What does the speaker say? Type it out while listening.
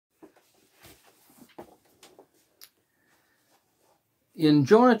In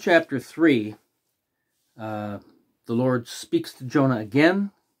Jonah chapter 3, the Lord speaks to Jonah again,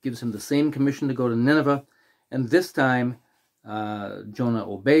 gives him the same commission to go to Nineveh, and this time Jonah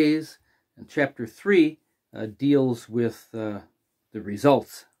obeys. And chapter 3 deals with the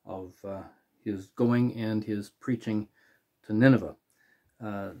results of his going and his preaching to Nineveh.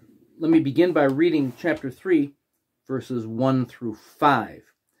 Let me begin by reading chapter 3, verses 1 through 5.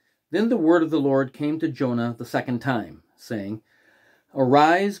 Then the word of the Lord came to Jonah the second time, saying,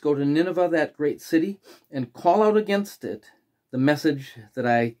 "Arise, go to Nineveh, that great city, and call out against it the message that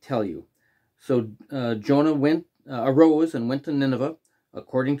I tell you." So Jonah arose and went to Nineveh,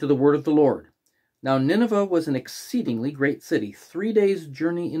 according to the word of the Lord. Now Nineveh was an exceedingly great city, 3 days'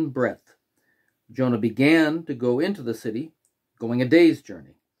 journey in breadth. Jonah began to go into the city, going a day's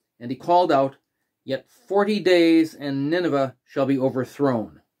journey. And he called out, "Yet 40 days, and Nineveh shall be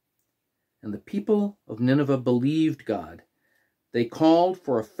overthrown." And the people of Nineveh believed God. They called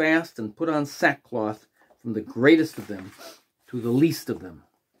for a fast and put on sackcloth, from the greatest of them to the least of them.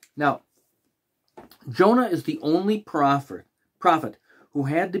 Now, Jonah is the only prophet who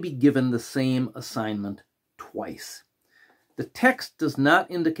had to be given the same assignment twice. The text does not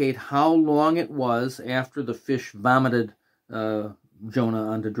indicate how long it was after the fish vomited Jonah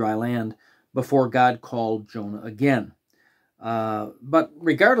onto dry land before God called Jonah again. But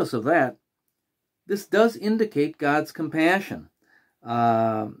regardless of that, this does indicate God's compassion.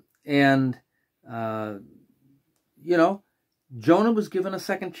 Jonah was given a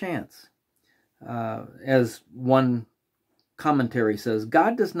second chance. As one commentary says,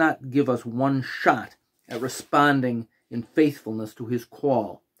 God does not give us one shot at responding in faithfulness to his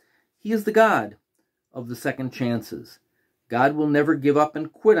call. He is the God of the second chances. God will never give up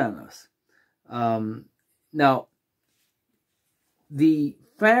and quit on us. Now, the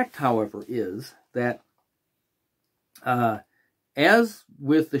fact, however, is that as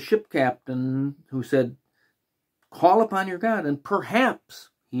with the ship captain who said, "Call upon your God, and perhaps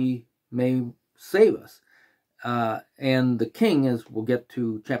he may save us." And the king, as we'll get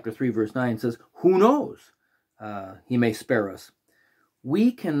to chapter 3, verse 9, says, "Who knows? He may spare us."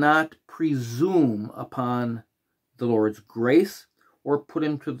 We cannot presume upon the Lord's grace or put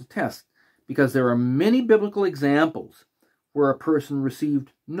him to the test, because there are many biblical examples where a person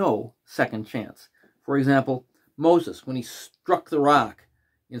received no second chance. For example, Moses, when he struck the rock,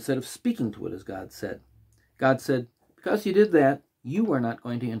 instead of speaking to it as God said, "Because you did that, you are not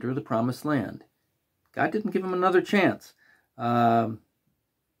going to enter the promised land." God didn't give him another chance. Saul,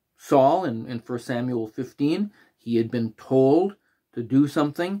 in 1 Samuel 15, he had been told to do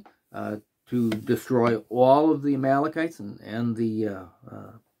something to destroy all of the Amalekites and the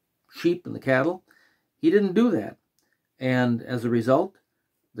sheep and the cattle. He didn't do that. And as a result,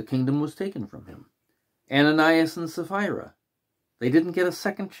 the kingdom was taken from him. Ananias and Sapphira, they didn't get a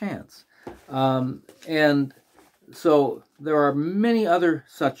second chance. And so there are many other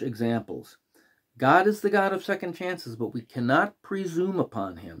such examples. God is the God of second chances, but we cannot presume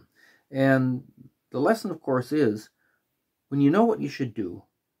upon him. And the lesson, of course, is when you know what you should do,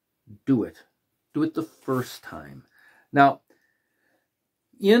 do it. Do it the first time. Now,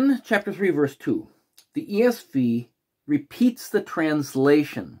 in chapter 3, verse 2, the ESV repeats the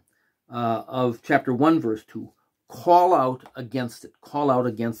translation of chapter 1, verse 2, "Call out against it," call out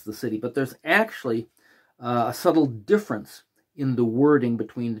against the city. But there's actually a subtle difference in the wording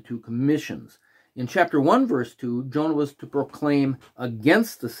between the two commissions. In chapter 1, verse 2, Jonah was to proclaim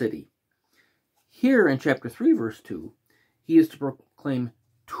against the city. Here in chapter 3, verse 2, he is to proclaim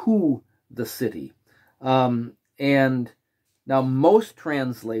to the city. And now most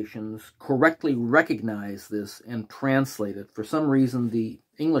translations correctly recognize this and translate it. For some reason, the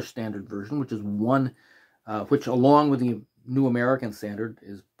English Standard Version, which is one, which along with the New American Standard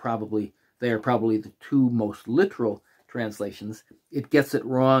they are probably the two most literal translations, it gets it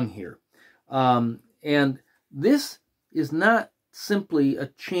wrong here. And this is not simply a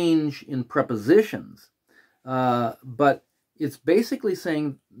change in prepositions, but it's basically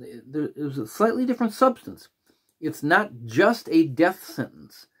saying there's a slightly different substance. It's not just a death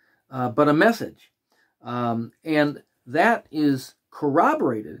sentence, but a message. And that is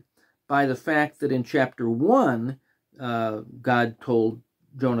corroborated by the fact that in chapter 1, God told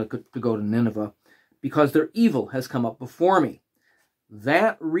Jonah to go to Nineveh, "because their evil has come up before me."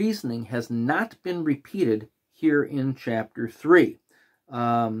 That reasoning has not been repeated here in chapter 3.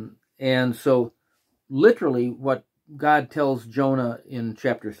 And so literally what God tells Jonah in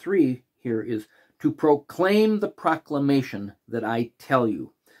chapter 3 here is to proclaim the proclamation that I tell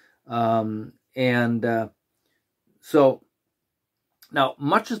you. So now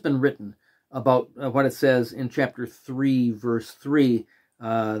much has been written about what it says in chapter 3, verse 3,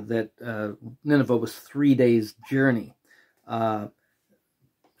 that Nineveh was 3 days' journey.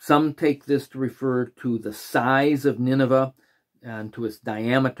 Some take this to refer to the size of Nineveh and to its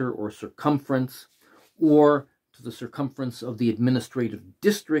diameter or circumference, or to the circumference of the administrative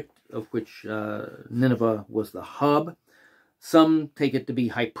district of which Nineveh was the hub. Some take it to be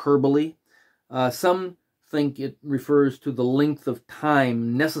hyperbole. Some think it refers to the length of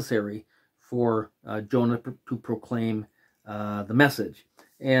time necessary for Jonah to proclaim the message.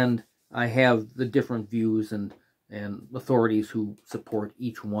 And I have the different views and authorities who support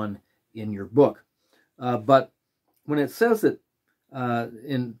each one in your book. But when it says that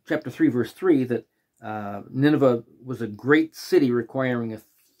in chapter 3, verse 3, that Nineveh was a great city requiring a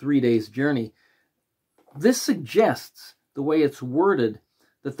 3 days journey, this suggests, the way it's worded,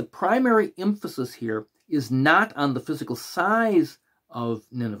 that the primary emphasis here is not on the physical size of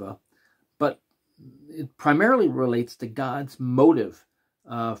Nineveh, but it primarily relates to God's motive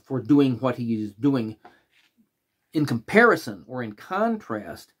for doing what he is doing, in comparison or in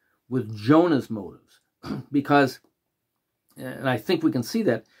contrast with Jonah's motives. Because, and I think we can see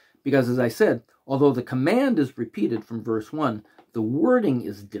that, because as I said, although the command is repeated from verse 1, the wording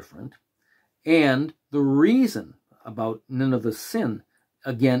is different, and the reason about Nineveh's sin,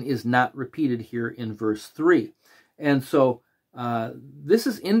 again, is not repeated here in verse 3. And so this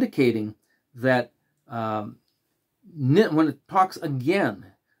is indicating that when it talks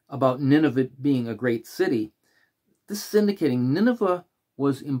again about Nineveh being a great city, this is indicating Nineveh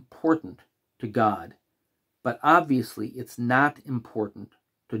was important to God, but obviously it's not important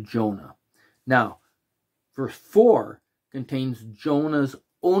to Jonah. Now, verse 4 contains Jonah's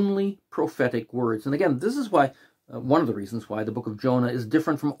only prophetic words. And again, this is why, one of the reasons why the book of Jonah is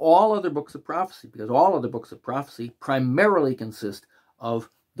different from all other books of prophecy, because all other books of prophecy primarily consist of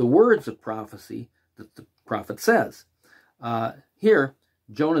the words of prophecy that the prophet says. Here,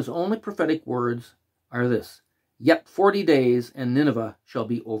 Jonah's only prophetic words are this: "Yet 40 days, and Nineveh shall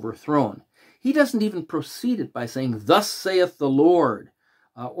be overthrown." He doesn't even proceed it by saying, "Thus saith the Lord,"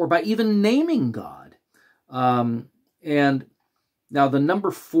 or by even naming God. And now the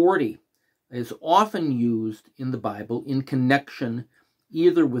number 40 is often used in the Bible in connection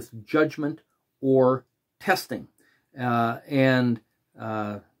either with judgment or testing. I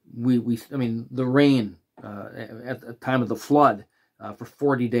mean, the rain at the time of the flood for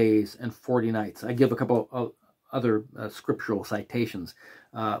 40 days and 40 nights. I give a couple of other scriptural citations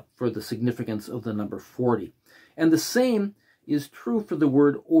for the significance of the number 40. And the same is true for the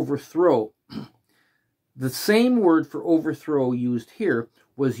word overthrow. The same word for overthrow used here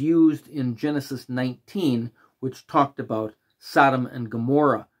was used in Genesis 19, which talked about Sodom and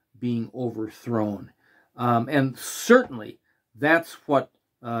Gomorrah being overthrown. And certainly that's what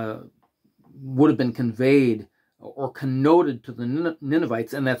would have been conveyed or connoted to the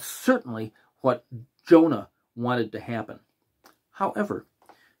Ninevites, and that's certainly what Jonah wanted to happen. However,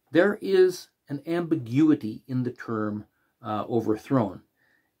 there is an ambiguity in the term overthrown.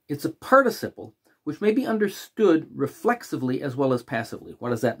 It's a participle which may be understood reflexively as well as passively. What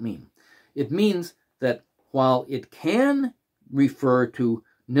does that mean? It means that while it can refer to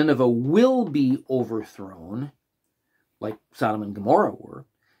Nineveh will be overthrown, like Sodom and Gomorrah were,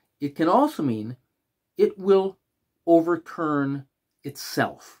 it can also mean it will overturn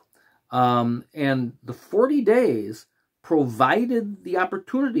itself. And the 40 days provided the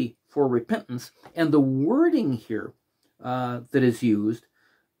opportunity for repentance, and the wording here that is used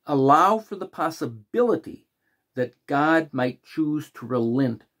allow for the possibility that God might choose to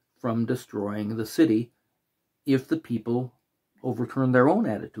relent from destroying the city if the people overturn their own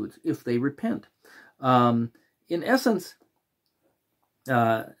attitudes, if they repent. In essence,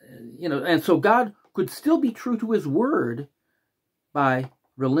 and so God could still be true to his word by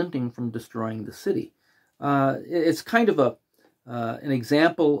relenting from destroying the city. It's kind of an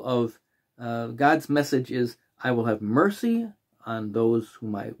example of God's message is, "I will have mercy on those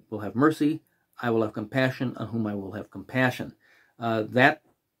whom I will have mercy. I will have compassion on whom I will have compassion." That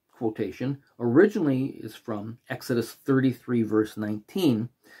quotation originally is from Exodus 33, verse 19.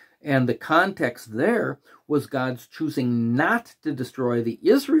 And the context there was God's choosing not to destroy the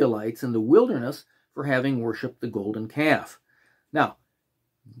Israelites in the wilderness for having worshipped the golden calf. Now,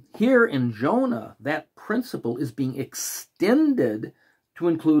 here in Jonah, that principle is being extended to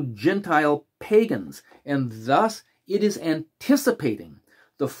include Gentile pagans, and thus it is anticipating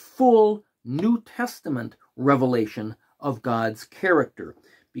the full New Testament revelation of God's character,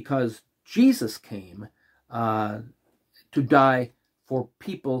 because Jesus came to die for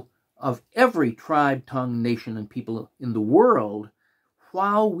people of every tribe, tongue, nation, and people in the world,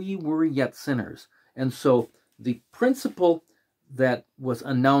 while we were yet sinners. And so the principle that was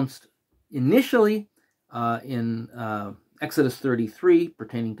announced initially in Exodus 33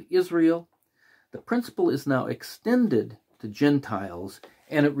 pertaining to Israel, the principle is now extended to Gentiles,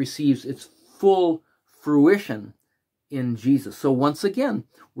 and it receives its full fruition in Jesus. So once again,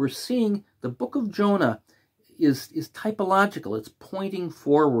 we're seeing the book of Jonah is typological. It's pointing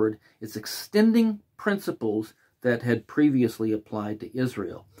forward. It's extending principles that had previously applied to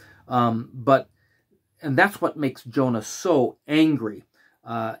Israel. And that's what makes Jonah so angry.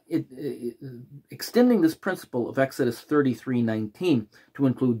 Extending this principle of Exodus 33:19 to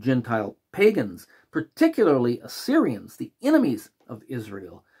include Gentile pagans, particularly Assyrians, the enemies of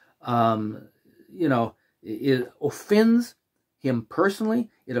Israel, it offends him personally.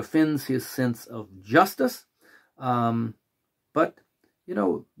 It offends his sense of justice. But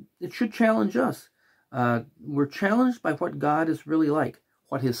it should challenge us. We're challenged by what God is really like,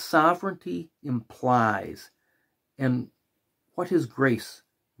 what his sovereignty implies, and what his grace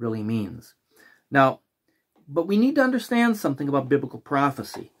really means. Now, but we need to understand something about biblical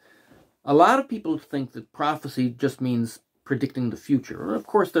prophecy. A lot of people think that prophecy just means predicting the future. Of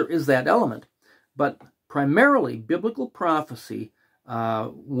course, there is that element, but primarily biblical prophecy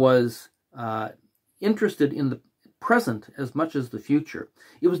was interested in the present as much as the future.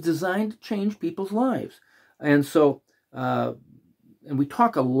 It was designed to change people's lives. And so, and we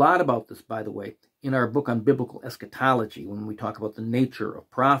talk a lot about this, by the way, in our book on biblical eschatology, when we talk about the nature of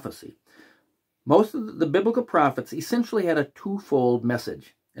prophecy. Most of the biblical prophets essentially had a twofold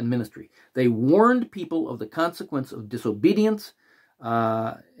message and ministry. They warned people of the consequence of disobedience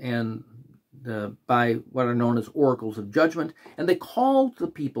and by what are known as oracles of judgment, and they called the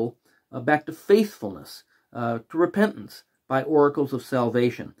people back to faithfulness, to repentance by oracles of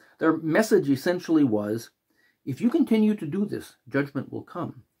salvation. Their message essentially was, if you continue to do this, judgment will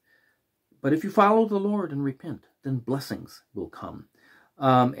come. But if you follow the Lord and repent, then blessings will come.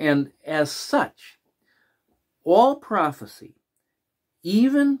 And as such, all prophecy,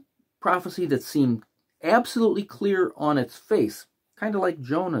 even prophecy that seemed absolutely clear on its face, kind of like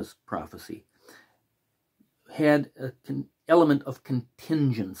Jonah's prophecy, had an element of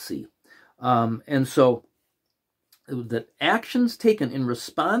contingency. And so that actions taken in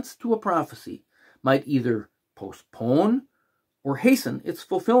response to a prophecy might either postpone or hasten its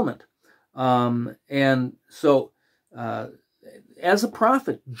fulfillment. And so, as a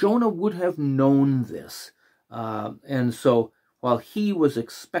prophet, Jonah would have known this. And so, while he was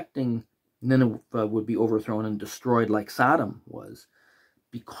expecting Nineveh would be overthrown and destroyed like Sodom was,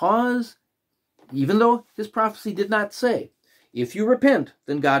 because even though his prophecy did not say, if you repent,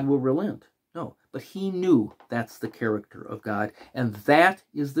 then God will relent. No, but he knew that's the character of God, and that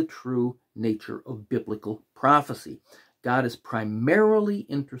is the true nature of biblical prophecy. God is primarily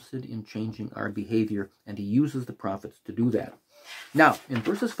interested in changing our behavior, and he uses the prophets to do that. Now, in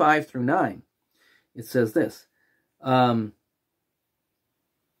verses 5 through 9, it says this. I'm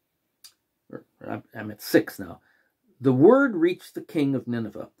at 6 now. The word reached the king of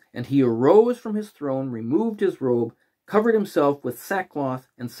Nineveh, and he arose from his throne, removed his robe, covered himself with sackcloth,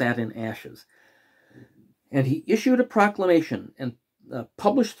 and sat in ashes. And he issued a proclamation and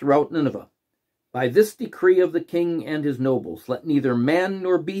published throughout Nineveh, by this decree of the king and his nobles, let neither man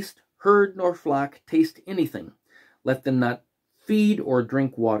nor beast, herd nor flock taste anything. Let them not feed or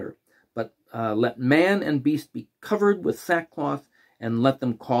drink water, but let man and beast be covered with sackcloth, and let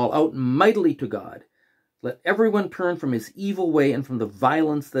them call out mightily to God. Let everyone turn from his evil way and from the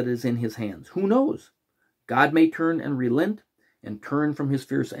violence that is in his hands. Who knows? God may turn and relent and turn from his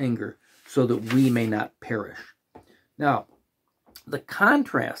fierce anger, so that we may not perish. Now, the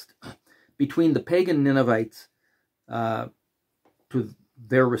contrast between the pagan Ninevites to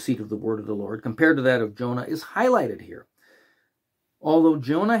their receipt of the word of the Lord compared to that of Jonah is highlighted here. Although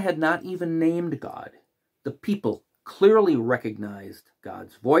Jonah had not even named God, the people clearly recognized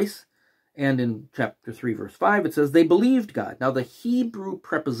God's voice. And in chapter 3, verse 5, it says they believed God. Now, the Hebrew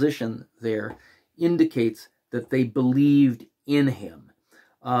preposition there indicates that they believed in him.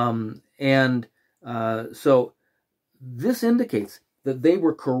 So this indicates that they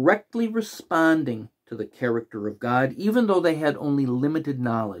were correctly responding to the character of God, even though they had only limited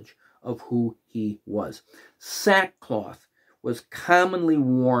knowledge of who he was. Sackcloth was commonly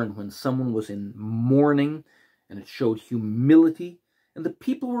worn when someone was in mourning, and it showed humility, and the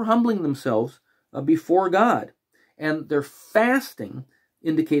people were humbling themselves before God. And their fasting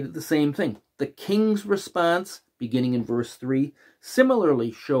indicated the same thing. The king's response, beginning in verse 3,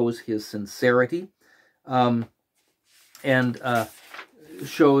 similarly shows his sincerity, and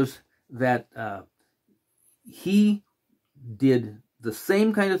shows that he did the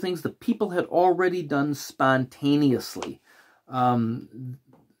same kind of things the people had already done spontaneously. He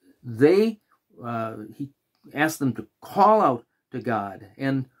asked them to call out to God,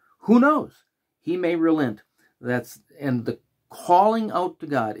 and who knows, he may relent. And the calling out to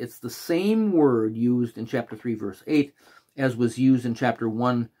God, it's the same word used in chapter 3, verse 8, as was used in chapter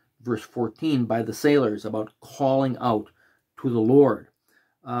 1, verse 14 by the sailors about calling out to the Lord.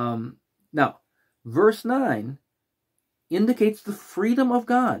 Now, verse 9 indicates the freedom of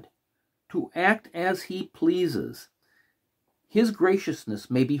God to act as he pleases. His graciousness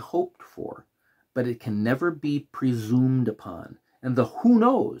may be hoped for, but it can never be presumed upon. And the who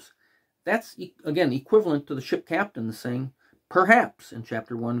knows, that's, again, equivalent to the ship captain saying, perhaps, in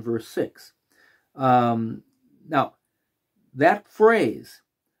chapter 1, verse 6. Now, that phrase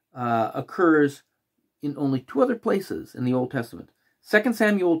occurs in only 2 other places in the Old Testament. 2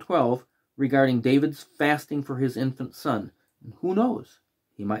 Samuel 12, regarding David's fasting for his infant son. Who knows?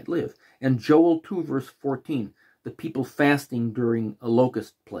 He might live. And Joel 2, verse 14, the people fasting during a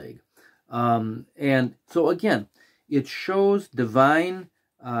locust plague. And so again, it shows divine,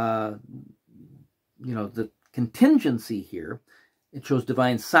 the contingency here. It shows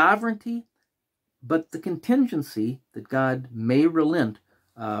divine sovereignty, but the contingency that God may relent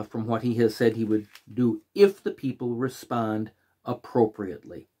from what he has said he would do if the people respond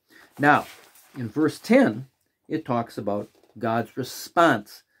appropriately. Now, in verse 10, it talks about God's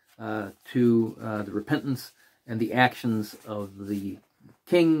response to the repentance and the actions of the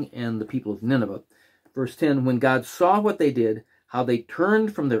king and the people of Nineveh. Verse 10, when God saw what they did, how they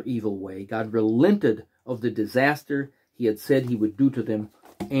turned from their evil way, God relented of the disaster he had said he would do to them,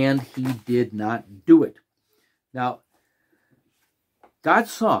 and he did not do it. Now, God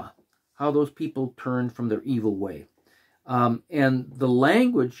saw how those people turned from their evil way. And the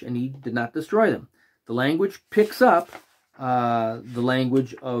language, and he did not destroy them. The language picks up the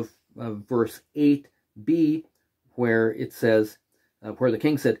language of verse 8b, where it says, where the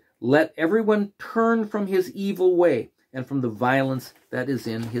king said, let everyone turn from his evil way and from the violence that is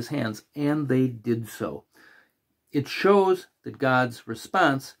in his hands. And they did so. It shows that God's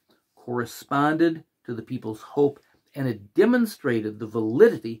response corresponded to the people's hope, and it demonstrated the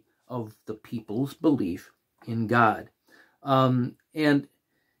validity of the people's belief in God. And,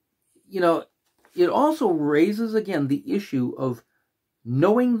 it also raises again the issue of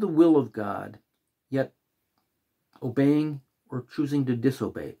knowing the will of God, yet obeying or choosing to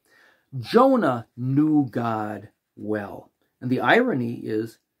disobey. Jonah knew God well. And the irony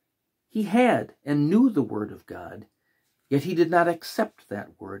is, he had and knew the word of God, yet he did not accept that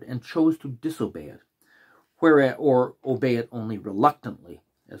word and chose to disobey it, or obey it only reluctantly,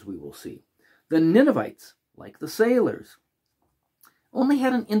 as we will see. The Ninevites, like the sailors, only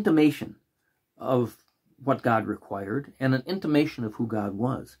had an intimation of what God required and an intimation of who God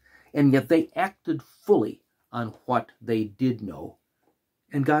was, and yet they acted fully on what they did know,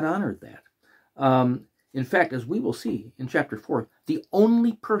 and God honored that. In fact, as we will see in chapter 4, the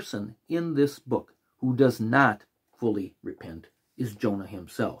only person in this book who does not fully repent is Jonah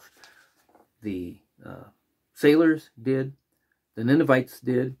himself. The sailors did, the Ninevites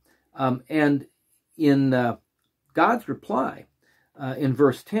did, and in God's reply, in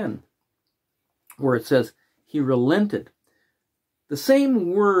verse 10, where it says, he relented, the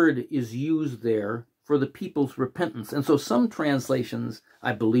same word is used there for the people's repentance. And so some translations,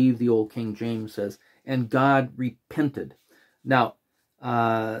 I believe the old King James says, and God repented. Now,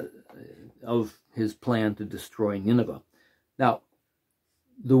 of his plan to destroy Nineveh. Now,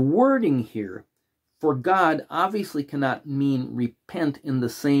 the wording here for God obviously cannot mean repent in the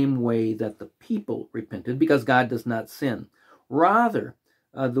same way that the people repented, because God does not sin. Rather,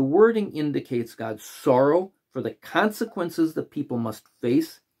 the wording indicates God's sorrow for the consequences the people must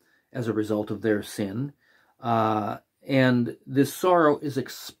face as a result of their sin. And this sorrow is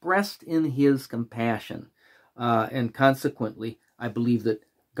expressed in his compassion. And consequently, I believe that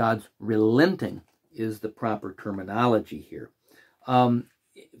God's relenting is the proper terminology here.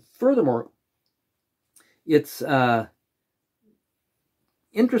 Furthermore, it's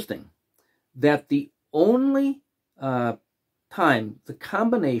interesting that the only time the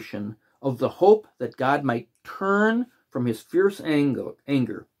combination of the hope that God might turn from his fierce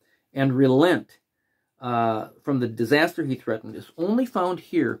anger and relent from the disaster he threatened is only found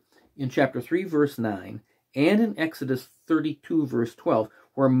here in chapter 3, verse 9, and in Exodus 32, verse 12,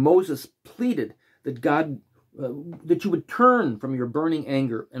 where Moses pleaded that God, that you would turn from your burning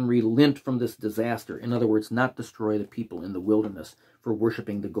anger and relent from this disaster. In other words, not destroy the people in the wilderness for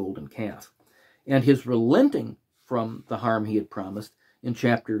worshiping the golden calf. And his relenting from the harm he had promised in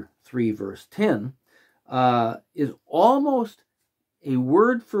chapter 3, verse 10, is almost a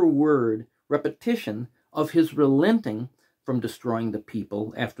word-for-word repetition of his relenting from destroying the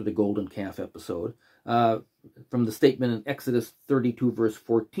people after the golden calf episode, from the statement in Exodus 32, verse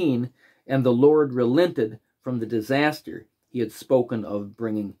 14, and the Lord relented from the disaster he had spoken of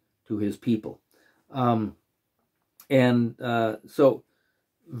bringing to his people. So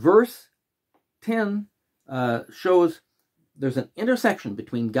verse 10 shows there's an intersection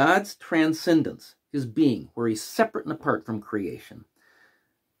between God's transcendence, his being, where he's separate and apart from creation.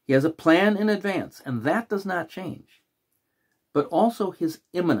 He has a plan in advance, and that does not change. But also his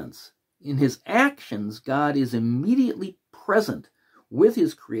immanence. In his actions, God is immediately present with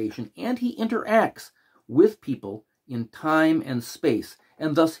his creation, and he interacts with people in time and space,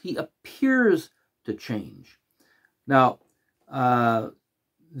 and thus he appears to change. Now, another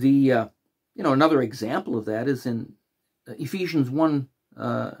example of that is in Ephesians 1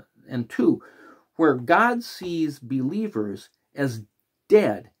 and 2, where God sees believers as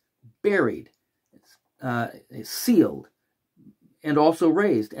dead, buried, sealed, and also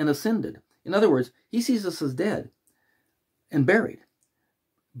raised and ascended. In other words, he sees us as dead and buried.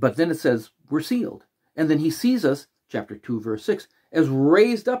 But then it says we're sealed. And then he sees us, chapter 2, verse 6, as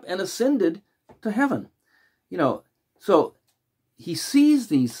raised up and ascended to heaven. So he sees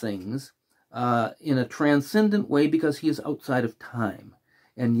these things in a transcendent way because he is outside of time.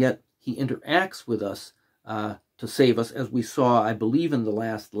 And yet he interacts with us to save us, as we saw, I believe, in the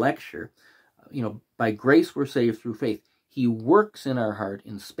last lecture. By grace we're saved through faith. He works in our heart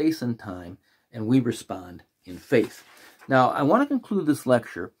in space and time, and we respond in faith. Now, I want to conclude this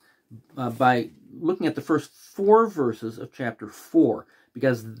lecture by looking at the first 4 verses of chapter 4,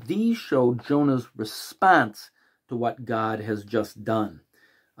 because these show Jonah's response to what God has just done.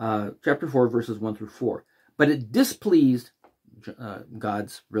 Chapter 4, verses 1 through 4. But it displeased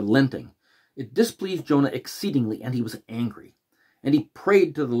God's relenting. It displeased Jonah exceedingly, and he was angry. And he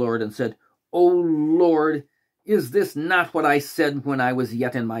prayed to the Lord and said, O Lord, is this not what I said when I was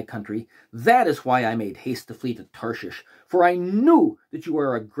yet in my country? That is why I made haste to flee to Tarshish, for I knew that you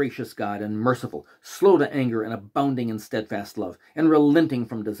are a gracious God and merciful, slow to anger and abounding in steadfast love, and relenting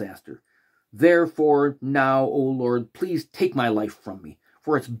from disaster. Therefore now, O Lord, please take my life from me,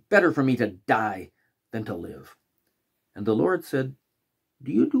 for it's better for me to die than to live. And the Lord said,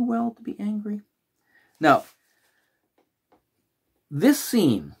 do you do well to be angry? Now, this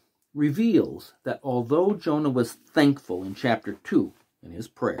scene reveals that although Jonah was thankful in chapter 2, in his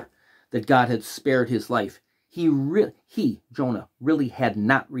prayer, that God had spared his life, Jonah, really had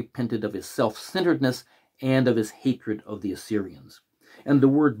not repented of his self-centeredness and of his hatred of the Assyrians. And the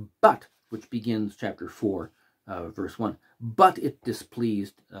word but, which begins chapter 4, verse 1, but it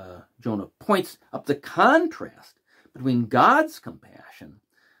displeased Jonah, points up the contrast between God's compassion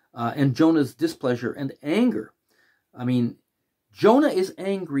and Jonah's displeasure and anger. I mean, Jonah is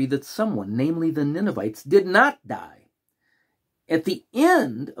angry that someone, namely the Ninevites, did not die. At the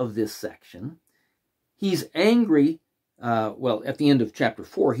end of this section, he's angry, at the end of chapter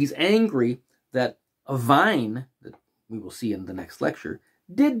 4, he's angry that a vine, that we will see in the next lecture,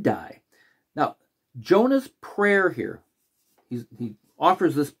 did die. Now, Jonah's prayer here, he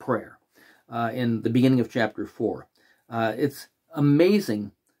offers this prayer in the beginning of chapter 4. It's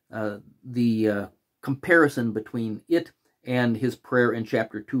amazing, the comparison between it and his prayer in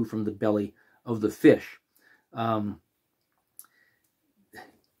chapter 2 from the belly of the fish.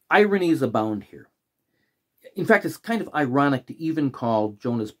 Ironies abound here. In fact, it's kind of ironic to even call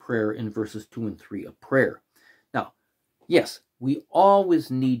Jonah's prayer in verses 2 and 3 a prayer. Now, yes, we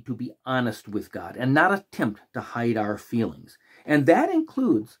always need to be honest with God and not attempt to hide our feelings. And that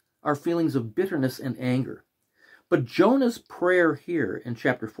includes our feelings of bitterness and anger. But Jonah's prayer here in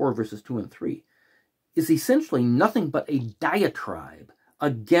chapter 4, verses 2 and 3, is essentially nothing but a diatribe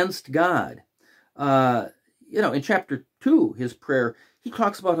against God. In chapter 2, his prayer, he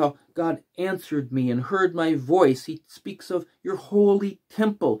talks about how God answered me and heard my voice. He speaks of your holy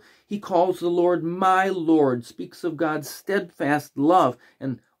temple. He calls the Lord my Lord, speaks of God's steadfast love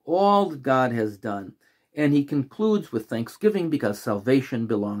and all that God has done. And he concludes with thanksgiving because salvation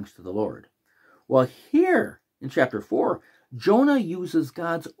belongs to the Lord. Well, here in chapter 4, Jonah uses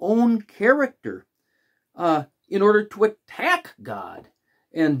God's own character in order to attack God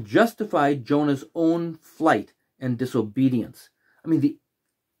and justify Jonah's own flight and disobedience. I mean, the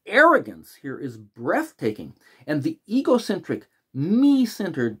arrogance here is breathtaking, and the egocentric,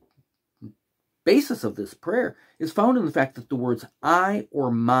 me-centered basis of this prayer is found in the fact that the words I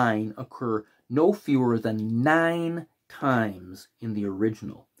or mine occur no fewer than 9 times in the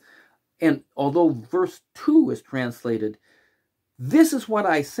original. And although verse 2 is translated, this is what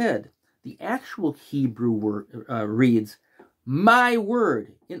I said, the actual Hebrew word reads, my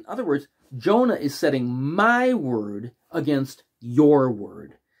word. In other words, Jonah is setting my word against your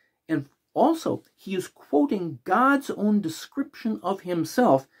word. And also, he is quoting God's own description of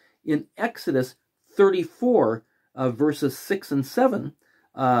himself in Exodus 34, verses 6 and 7,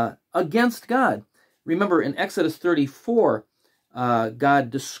 against God. Remember, in Exodus 34, God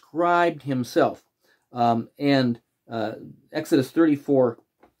described himself. And Exodus 34,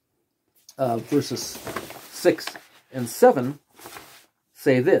 verses 6 and 7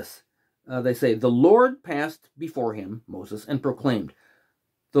 say this. They say, the Lord passed before him, Moses, and proclaimed,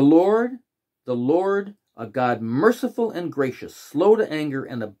 the Lord, a God merciful and gracious, slow to anger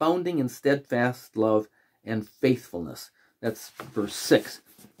and abounding in steadfast love and faithfulness. That's verse 6.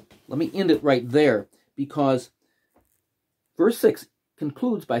 Let me end it right there, because verse 6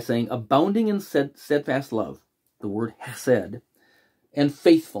 concludes by saying, abounding in steadfast love, the word hesed, and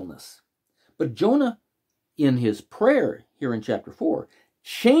faithfulness. But Jonah, in his prayer here in chapter 4,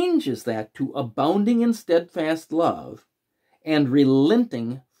 changes that to abounding in steadfast love and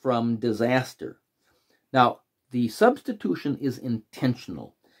relenting from disaster. Now, the substitution is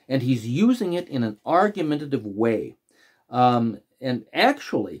intentional, and he's using it in an argumentative way. And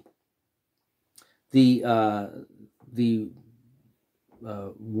actually, the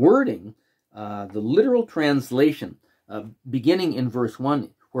wording, the literal translation, beginning in verse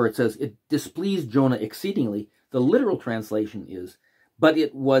 1, where it says, it displeased Jonah exceedingly, the literal translation is, but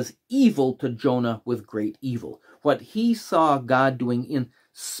it was evil to Jonah with great evil. What he saw God doing in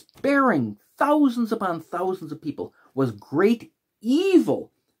sparing thousands upon thousands of people was great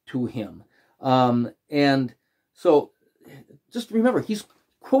evil to him. And so just remember, he's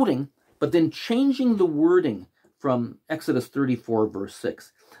quoting, but then changing the wording from Exodus 34, verse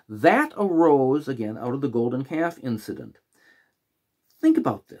 6. That arose, again, out of the golden calf incident. Think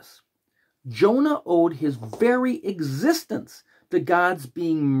about this. Jonah owed his very existence to God's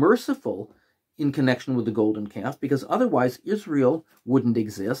being merciful in connection with the golden calf, because otherwise Israel wouldn't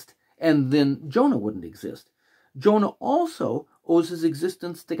exist, and then Jonah wouldn't exist. Jonah also owes his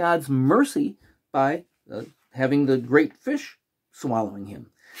existence to God's mercy by having the great fish swallowing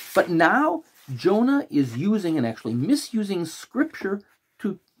him. But now Jonah is using and actually misusing Scripture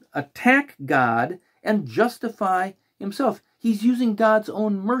to attack God and justify himself. He's using God's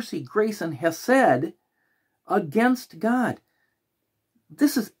own mercy, grace, and hesed against God.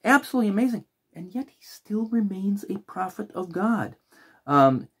 This is absolutely amazing. And yet he still remains a prophet of God.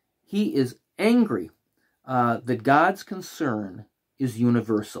 He is angry that God's concern is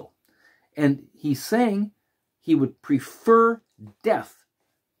universal. And he's saying he would prefer death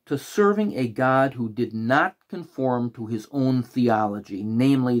to serving a God who did not conform to his own theology,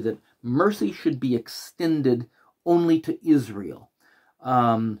 namely that mercy should be extended only to Israel,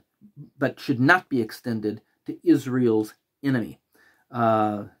 but should not be extended to Israel's enemy.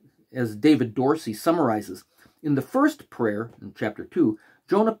 As David Dorsey summarizes, in the first prayer, in chapter 2,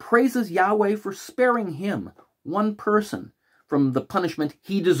 Jonah praises Yahweh for sparing him, one person, from the punishment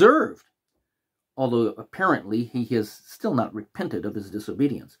he deserved, although apparently he has still not repented of his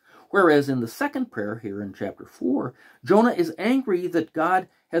disobedience. Whereas in the second prayer here in chapter 4, Jonah is angry that God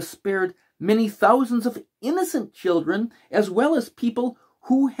has spared many thousands of innocent children, as well as people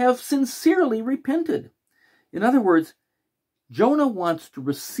who have sincerely repented. In other words, Jonah wants to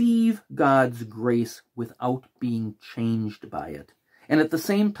receive God's grace without being changed by it, and at the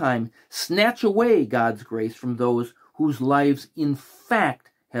same time snatch away God's grace from those whose lives in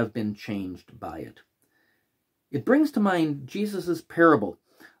fact have been changed by it. It brings to mind Jesus' parable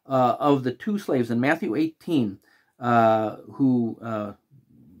of the two slaves in Matthew 18, who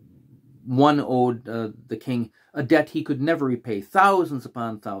one owed the king a debt he could never repay, thousands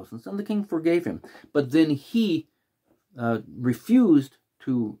upon thousands, and the king forgave him. But then he refused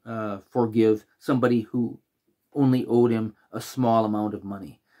to forgive somebody who only owed him a small amount of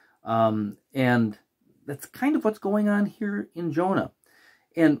money. And that's kind of what's going on here in Jonah.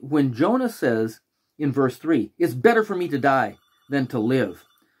 And when Jonah says in verse 3, it's better for me to die than to live,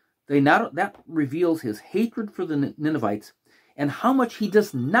 that reveals his hatred for the Ninevites and how much he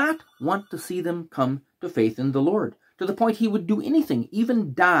does not want to see them come to faith in the Lord, to the point he would do anything,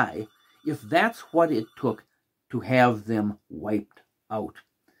 even die, if that's what it took to have them wiped out.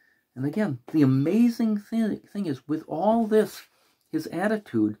 And again, the amazing thing is, with all this, his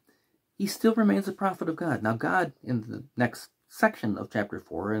attitude, he still remains a prophet of God. Now, God, in the next section of chapter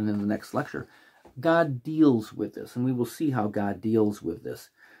 4 and in the next lecture, God deals with this, and we will see how God deals with this.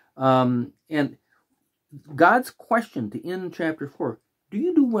 And God's question to end chapter 4, do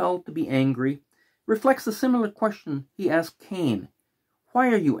you do well to be angry, reflects a similar question he asked Cain. Why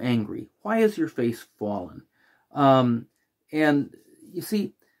are you angry? Why is your face fallen? And you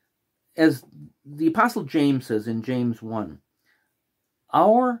see, as the Apostle James says in James 1,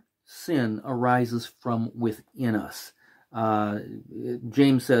 our sin arises from within us.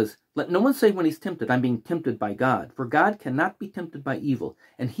 James says, let no one say when he's tempted, I'm being tempted by God. For God cannot be tempted by evil,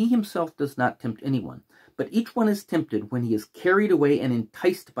 and he himself does not tempt anyone. But each one is tempted when he is carried away and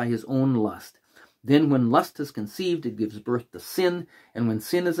enticed by his own lust. Then when lust is conceived, it gives birth to sin, and when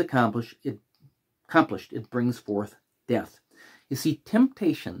sin is accomplished, it brings forth death. You see,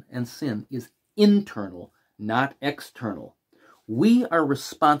 temptation and sin is internal, not external. We are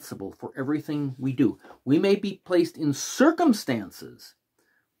responsible for everything we do. We may be placed in circumstances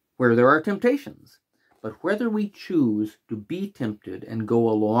where there are temptations, but whether we choose to be tempted and go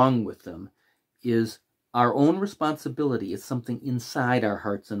along with them is our own responsibility. It's something inside our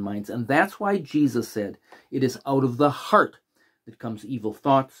hearts and minds. And that's why Jesus said, it is out of the heart that comes evil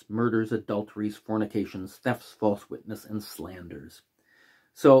thoughts, murders, adulteries, fornications, thefts, false witness, and slanders.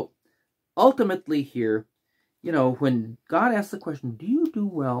 So ultimately here, when God asks the question, do you do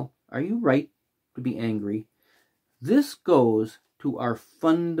well? Are you right to be angry? This goes to our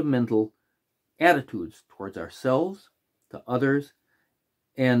fundamental attitudes towards ourselves, to others,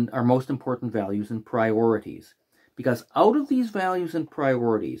 and our most important values and priorities. Because out of these values and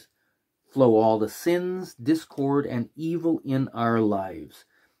priorities flow all the sins, discord, and evil in our lives.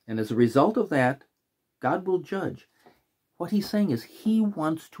 And as a result of that, God will judge. What he's saying is he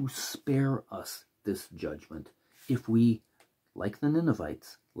wants to spare us this judgment if we, like the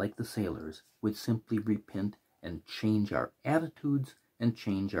Ninevites, like the sailors, would simply repent and change our attitudes and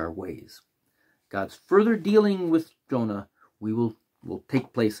change our ways. God's further dealing with Jonah will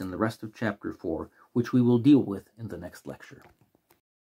take place in the rest of chapter 4, which we will deal with in the next lecture.